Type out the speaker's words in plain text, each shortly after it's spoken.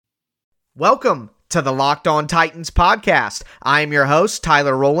Welcome to the Locked On Titans podcast. I am your host,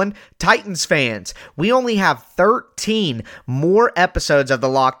 Tyler Rowland. Titans fans, we only have 13 more episodes of the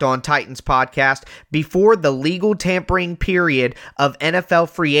Locked On Titans podcast before the legal tampering period of NFL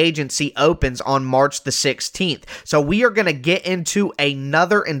free agency opens on March the 16th. So we are going to get into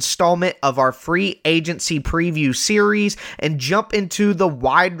another installment of our free agency preview series and jump into the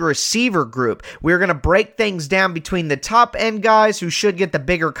wide receiver group. We're going to break things down between the top end guys who should get the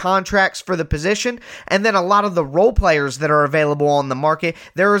bigger contracts for the position, and then a lot of the role players that are available on the market.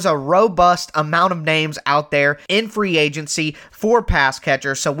 There is a robust amount of names out there in free agency for pass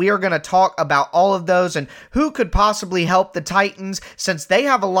catchers, so we are going to talk about all of those and who could possibly help the Titans, since they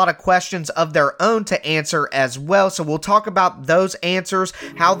have a lot of questions of their own to answer as well. So we'll talk about those answers,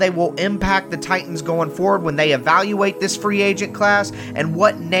 how they will impact the Titans going forward when they evaluate this free agent class, and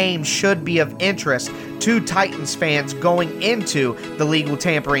what names should be of interest to Titans fans going into the legal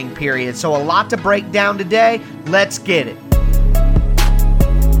tampering period. So a lot to break down today. Let's get it.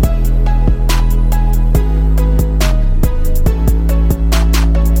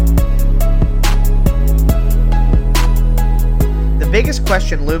 Biggest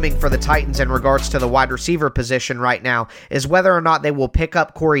question looming for the Titans in regards to the wide receiver position right now is whether or not they will pick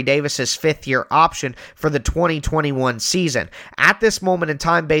up Corey Davis's fifth-year option for the 2021 season. At this moment in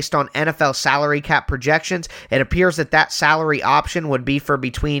time, based on NFL salary cap projections, it appears that that salary option would be for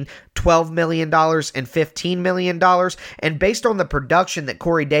between $12 million and $15 million, and based on the production that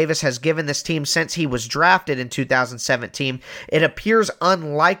Corey Davis has given this team since he was drafted in 2017, it appears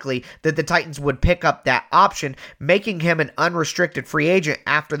unlikely that the Titans would pick up that option, making him an unrestricted free agent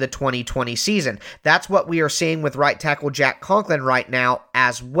after the 2020 season. That's what we are seeing with right tackle Jack Conklin right now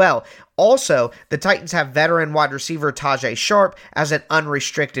as well. Also, the Titans have veteran wide receiver Tajae Sharpe as an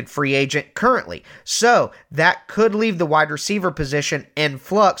unrestricted free agent currently. So, that could leave the wide receiver position in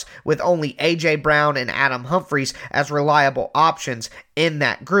flux with only A.J. Brown and Adam Humphries as reliable options in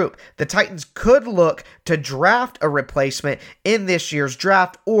that group. The Titans could look to draft a replacement in this year's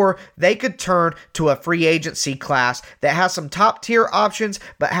draft, or they could turn to a free agency class that has some top-tier options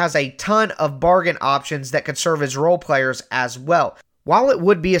but has a ton of bargain options that could serve as role players as well. While it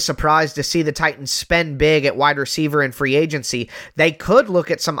would be a surprise to see the Titans spend big at wide receiver in free agency, they could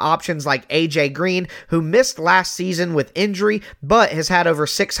look at some options like A.J. Green, who missed last season with injury, but has had over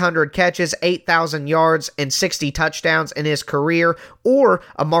 600 catches, 8,000 yards, and 60 touchdowns in his career, or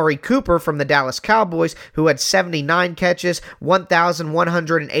Amari Cooper from the Dallas Cowboys, who had 79 catches,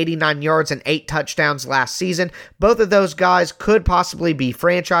 1,189 yards, and 8 touchdowns last season. Both of those guys could possibly be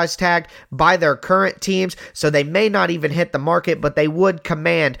franchise tagged by their current teams, so they may not even hit the market, but they would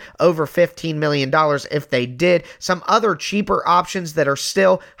command over $15 million if they did. Some other cheaper options that are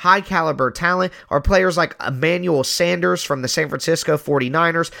still high caliber talent are players like Emmanuel Sanders from the San Francisco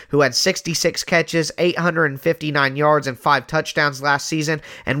 49ers, who had 66 catches, 859 yards, and 5 touchdowns last season,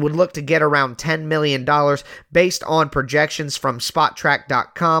 and would look to get around $10 million based on projections from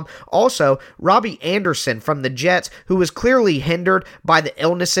Spottrack.com. Also, Robbie Anderson from the Jets, who was clearly hindered by the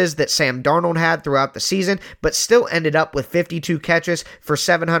illnesses that Sam Darnold had throughout the season, but still ended up with 52 catches for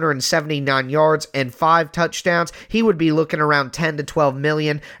 779 yards and 5 touchdowns. He would be looking around 10 to 12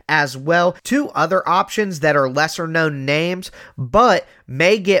 million as well. Two other options that are lesser known names, but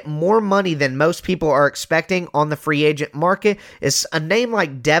may get more money than most people are expecting on the free agent market is a name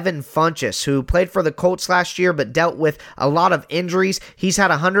like Devin Funchess, who played for the Colts last year but dealt with a lot of injuries. He's had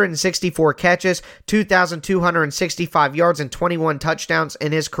 164 catches, 2,265 yards, and 21 touchdowns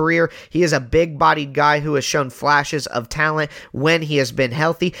in his career. He is a big-bodied guy who has shown flashes of talent when he has been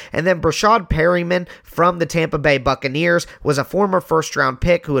healthy. And then Brashad Perryman from the Tampa Bay Buccaneers was a former first-round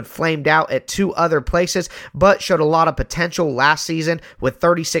pick who had flamed out at 2 other places, but showed a lot of potential last season with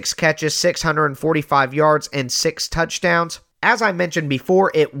 36 catches, 645 yards, and 6 touchdowns. As I mentioned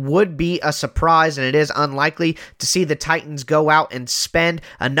before, it would be a surprise, and it is unlikely to see the Titans go out and spend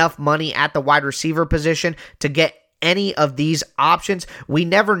enough money at the wide receiver position to get any of these options. We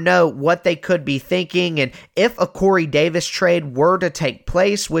never know what they could be thinking, and if a Corey Davis trade were to take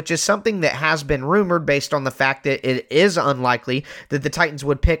place, which is something that has been rumored based on the fact that it is unlikely that the Titans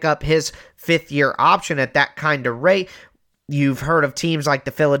would pick up his fifth-year option at that kind of rate. You've heard of teams like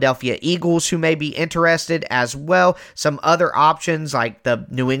the Philadelphia Eagles who may be interested as well. Some other options like the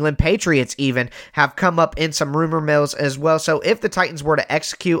New England Patriots even have come up in some rumor mills as well. So if the Titans were to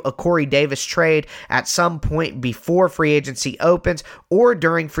execute a Corey Davis trade at some point before free agency opens or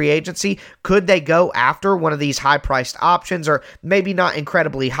during free agency, could they go after one of these high-priced options, or maybe not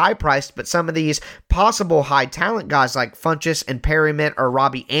incredibly high-priced, but some of these possible high-talent guys like Funchess and Perryman or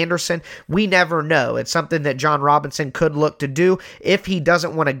Robbie Anderson? We never know. It's something that John Robinson could look to do if he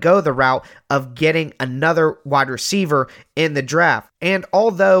doesn't want to go the route of getting another wide receiver in the draft. And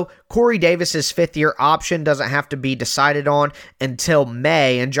although Corey Davis's fifth-year option doesn't have to be decided on until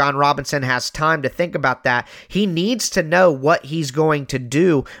May, and Jon Robinson has time to think about that, he needs to know what he's going to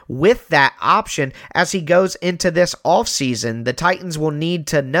do with that option as he goes into this offseason. The Titans will need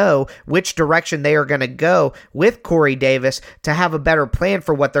to know which direction they are going to go with Corey Davis to have a better plan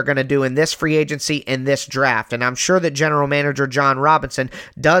for what they're going to do in this free agency, in this draft. And I'm sure that General Manager Jon Robinson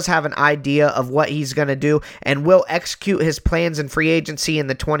does have an idea of what he's going to do and will execute his plans in free agency in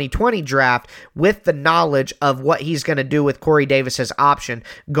the 2020 draft with the knowledge of what he's going to do with Corey Davis's option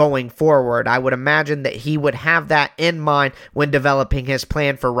going forward. I would imagine that he would have that in mind when developing his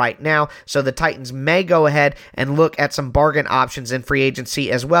plan for right now, so the Titans may go ahead and look at some bargain options in free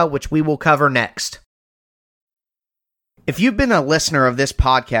agency as well, which we will cover next. If you've been a listener of this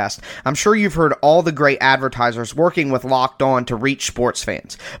podcast, I'm sure you've heard all the great advertisers working with Locked On to reach sports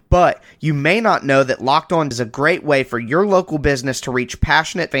fans. But you may not know that Locked On is a great way for your local business to reach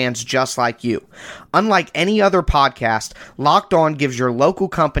passionate fans just like you. Unlike any other podcast, Locked On gives your local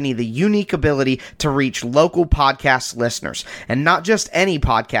company the unique ability to reach local podcast listeners. And not just any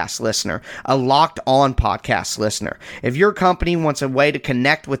podcast listener, a Locked On podcast listener. If your company wants a way to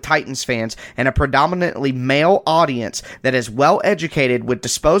connect with Titans fans and a predominantly male audience that is well educated with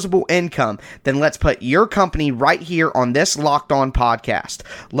disposable income, then let's put your company right here on this Locked On podcast.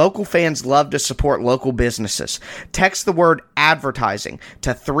 Local fans love to support local businesses. Text the word advertising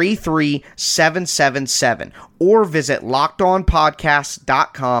to 33777 or visit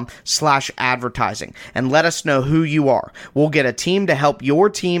lockedonpodcast.com/advertising and let us know who you are. We'll get a team to help your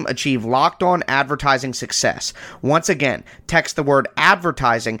team achieve Locked On advertising success. Once again, text the word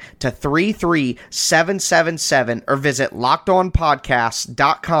advertising to 33777 or visit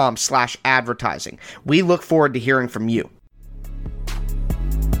lockedonpodcast.com/advertising. We look forward to hearing from you.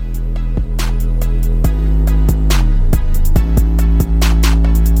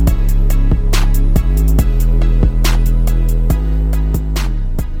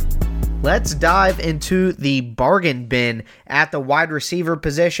 Let's dive into the bargain bin at the wide receiver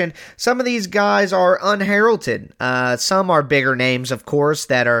position. Some of these guys are unheralded. Some are bigger names, of course,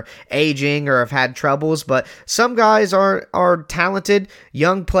 that are aging or have had troubles, but some guys are talented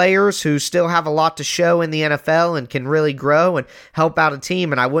young players who still have a lot to show in the NFL and can really grow and help out a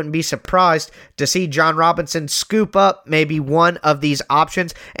team. And I wouldn't be surprised to see Jon Robinson scoop up maybe one of these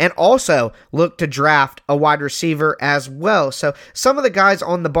options and also look to draft a wide receiver as well. So some of the guys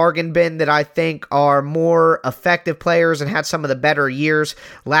on the bargain bin that I think are more effective players and had some of the better years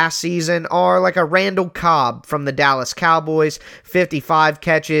last season are like a Randall Cobb from the Dallas Cowboys, 55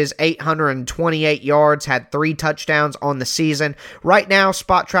 catches, 828 yards, had 3 touchdowns on the season. Right now,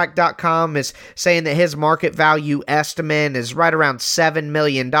 Spottrack.com is saying that his market value estimate is right around $7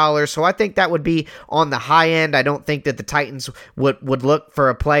 million, so I think that would be on the high end. I don't think that the Titans would look for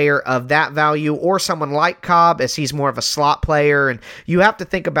a player of that value or someone like Cobb, as he's more of a slot player, and you have to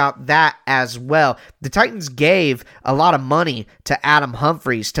think about that as well. The Titans gave a lot of money to Adam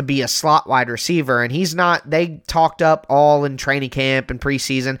Humphries to be a slot wide receiver, and they talked up all in training camp and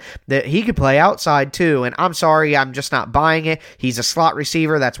preseason that he could play outside too, and I'm sorry, I'm just not buying it. He's a slot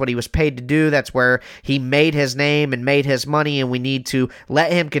receiver. That's what he was paid to do. That's where he made his name and made his money, and we need to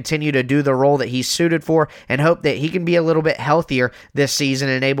let him continue to do the role that he's suited for and hope that he can be a little bit healthier this season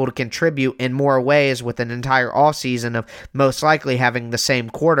and able to contribute in more ways with an entire offseason of most likely having the same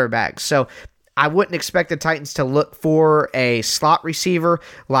quarterback. So I wouldn't expect the Titans to look for a slot receiver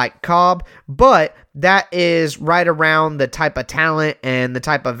like Cobb, but that is right around the type of talent and the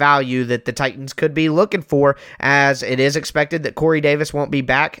type of value that the Titans could be looking for, as it is expected that Corey Davis won't be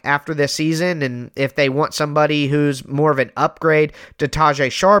back after this season. And if they want somebody who's more of an upgrade to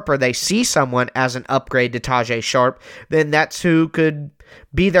Tajae Sharpe, or they see someone as an upgrade to Tajae Sharpe, then that's who could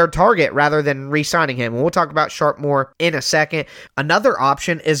be their target rather than re-signing him. And we'll talk about Sharpe more in a second. Another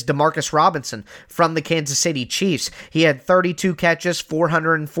option is Demarcus Robinson from the Kansas City Chiefs. He had 32 catches,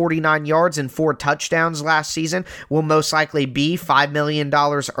 449 yards, and 4 touchdowns last season. Will most likely be $5 million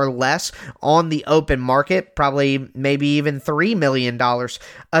or less on the open market, probably maybe even $3 million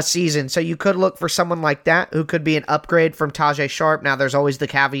a season. So you could look for someone like that who could be an upgrade from Tajae Sharpe. Now, there's always the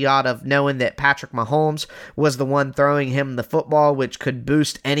caveat of knowing that Patrick Mahomes was the one throwing him the football, which could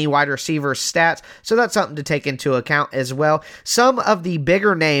boost any wide receiver's stats, so that's something to take into account as well. Some of the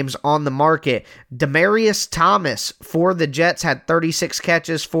bigger names on the market: Demaryius Thomas for the Jets had 36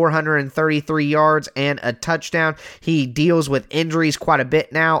 catches, 433 yards, and a touchdown. He deals with injuries quite a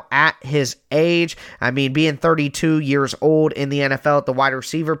bit now at his age. I mean, being 32 years old in the NFL at the wide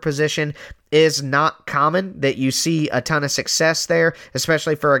receiver position is not common that you see a ton of success there,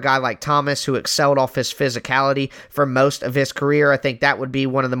 especially for a guy like Thomas who excelled off his physicality for most of his career. I think that would be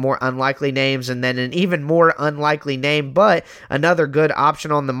one of the more unlikely names, and then an even more unlikely name, but another good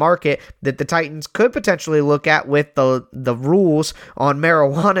option on the market that the Titans could potentially look at with the rules on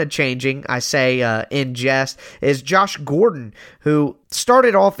marijuana changing, I say in jest, is Josh Gordon, who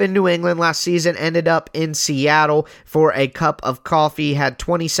started off in New England last season, ended up in Seattle for a cup of coffee, had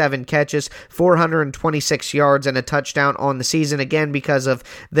 27 catches, 426 yards, and a touchdown on the season. Again, because of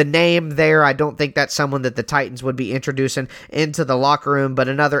the name there, I don't think that's someone that the Titans would be introducing into the locker room, but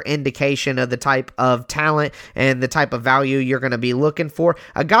another indication of the type of talent and the type of value you're going to be looking for.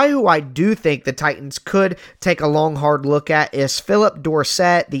 A guy who I do think the Titans could take a long, hard look at is Philip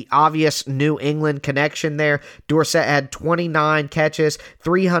Dorsett, the obvious New England connection there. Dorsett had 29 catches,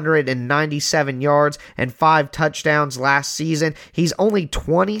 397 yards, and 5 touchdowns last season. He's only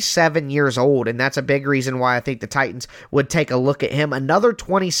 27 years old, and that's a big reason why I think the Titans would take a look at him. Another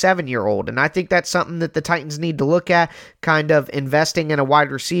 27-year-old, and I think that's something that the Titans need to look at, kind of investing in a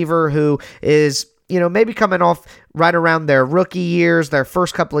wide receiver who is, maybe coming off right around their rookie years, their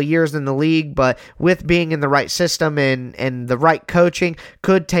first couple of years in the league, but with being in the right system and the right coaching,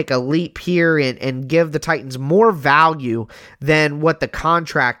 could take a leap here and give the Titans more value than what the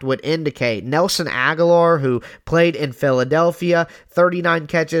contract would indicate. Nelson Aguilar, who played in Philadelphia, 39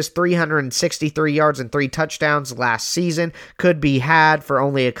 catches, 363 yards, and 3 touchdowns last season, could be had for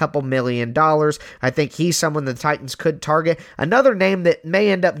only a couple $1 million. I think he's someone the Titans could target. Another name that may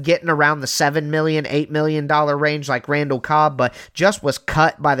end up getting around the $7 million, $8 million range, like Randall Cobb, but just was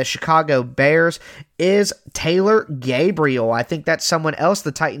cut by the Chicago Bears, is Taylor Gabriel. I think that's someone else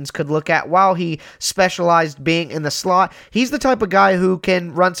the Titans could look at. While he specialized being in the slot, he's the type of guy who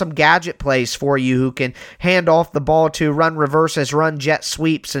can run some gadget plays for you, who can hand off the ball to run reverses, run jet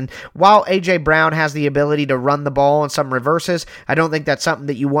sweeps, and while A.J. Brown has the ability to run the ball on some reverses, I don't think that's something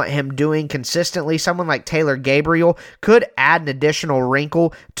that you want him doing consistently. Someone like Taylor Gabriel could add an additional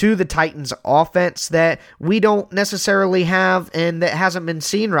wrinkle to the Titans' offense that we don't necessarily have and that hasn't been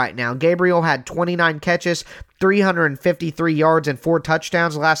seen right now. Gabriel had 29 catches, 353 yards, and 4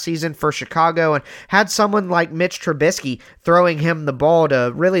 touchdowns last season for Chicago, and had someone like Mitch Trubisky throwing him the ball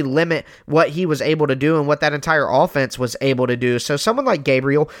to really limit what he was able to do and what that entire offense was able to do. So someone like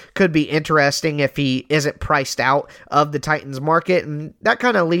Gabriel could be interesting if he isn't priced out of the Titans market, and that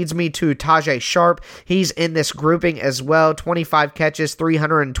kind of leads me to Tajae Sharpe. He's in this grouping as well. 25 catches,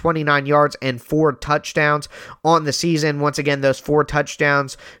 329 yards, and 4 touchdowns on the season. Once again, those 4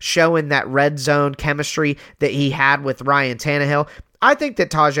 touchdowns showing that red zone chemistry that he had with Ryan Tannehill. I think that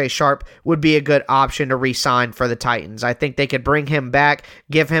Tajae Sharpe would be a good option to re-sign for the Titans. I think they could bring him back,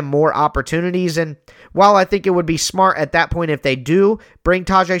 give him more opportunities, and while I think it would be smart at that point if they do bring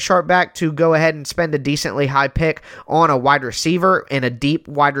Tajae Sharpe back to go ahead and spend a decently high pick on a wide receiver in a deep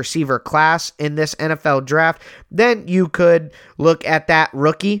wide receiver class in this NFL draft, then you could look at that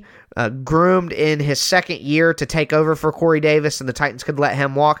rookie groomed in his second year to take over for Corey Davis, and the Titans could let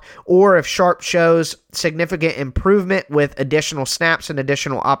him walk. Or if Sharpe shows significant improvement with additional snaps and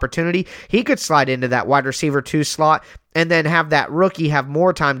additional opportunity, he could slide into that wide receiver 2 slot and then have that rookie have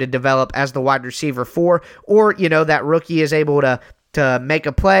more time to develop as the wide receiver 4. Or, that rookie is able to make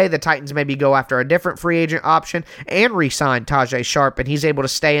a play, the Titans maybe go after a different free agent option and re-sign Tajae Sharpe, and he's able to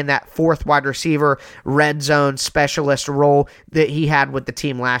stay in that 4th wide receiver red zone specialist role that he had with the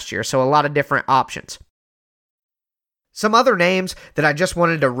team last year. So a lot of different options. Some other names that I just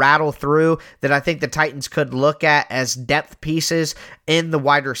wanted to rattle through that I think the Titans could look at as depth pieces in the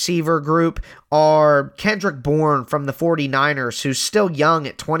wide receiver group are Kendrick Bourne from the 49ers, who's still young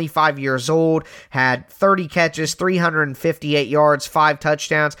at 25 years old, had 30 catches, 358 yards, 5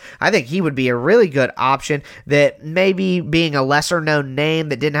 touchdowns. I think he would be a really good option that maybe being a lesser-known name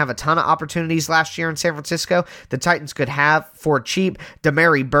that didn't have a ton of opportunities last year in San Francisco, the Titans could have for cheap.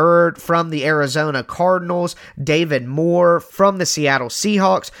 Demary Byrd from the Arizona Cardinals, David Moore from the Seattle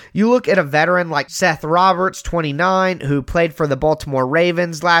Seahawks. You look at a veteran like Seth Roberts, 29, who played for the Baltimore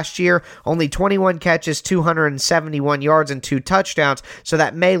Ravens last year, only 21 catches, 271 yards, and 2 touchdowns, so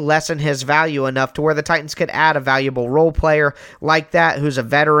that may lessen his value enough to where the Titans could add a valuable role player like that who's a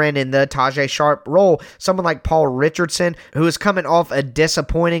veteran in the Tajae Sharpe role. Someone like Paul Richardson, who is coming off a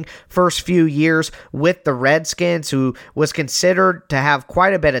disappointing first few years with the Redskins, who was considered to have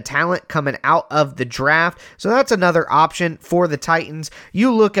quite a bit of talent coming out of the draft. So that's another option for the Titans.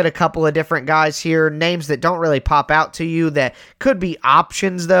 You look at a couple of different guys here, names that don't really pop out to you that could be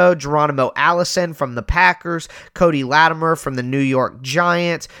options though. Geronimo Allison from the Packers, Cody Latimer from the New York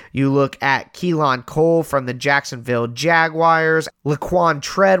Giants. You look at Keelan Cole from the Jacksonville Jaguars, Laquan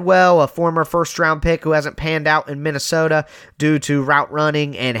Treadwell, a former first-round pick who hasn't panned out in Minnesota due to route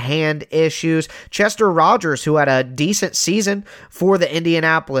running and hand issues, Chester Rogers, who had a decent season for the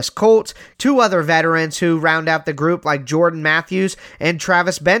Indianapolis Colts, two other veterans who round out the group like Jordan Matthews and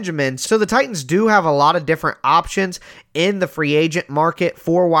Travis Benjamin. So the Titans do have a lot of different options in the free agent market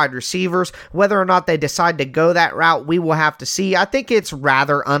for wide receivers. Whether or not they decide to go that route, we will have to see. I think it's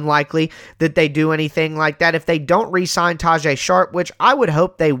rather unlikely that they do anything like that. If they don't re-sign Tajae Sharpe, which I would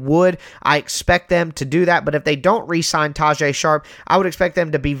hope they would, I expect them to do that. But if they don't re-sign Tajae Sharpe, I would expect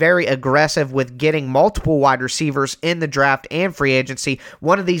them to be very aggressive with getting multiple wide receivers in the draft and free agency.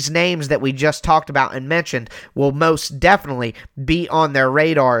 One of these names that we just talked about and mentioned will most definitely be on their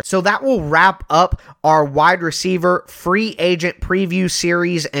radar. So that will wrap up our wide receiver free agent preview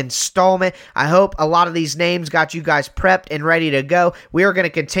series installment. I hope a lot of these names got you guys prepped and ready to go. We are going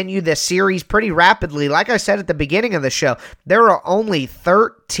to continue this series pretty rapidly. Like I said at the beginning of the show, there are only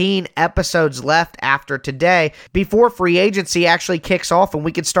 13 episodes left after today before free agency actually kicks off and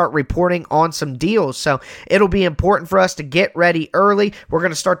we can start reporting on some deals. So it'll be important for us to get ready early. We're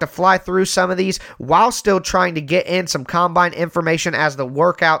going to start to fly through some of these while still trying to get in some combine information as the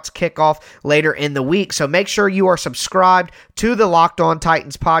workouts kick off later in the week. So make sure you are subscribed to the Locked On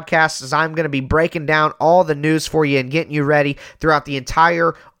Titans podcast, as I'm going to be breaking down all the news for you and getting you ready throughout the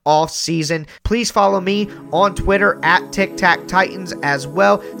entire off season. Please follow me on Twitter at TicTacTitans as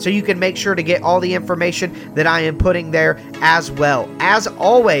well, so you can make sure to get all the information that I am putting there as well. As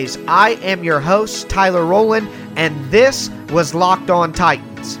always, I am your host, Tyler Rowland, and this was Locked On Titans.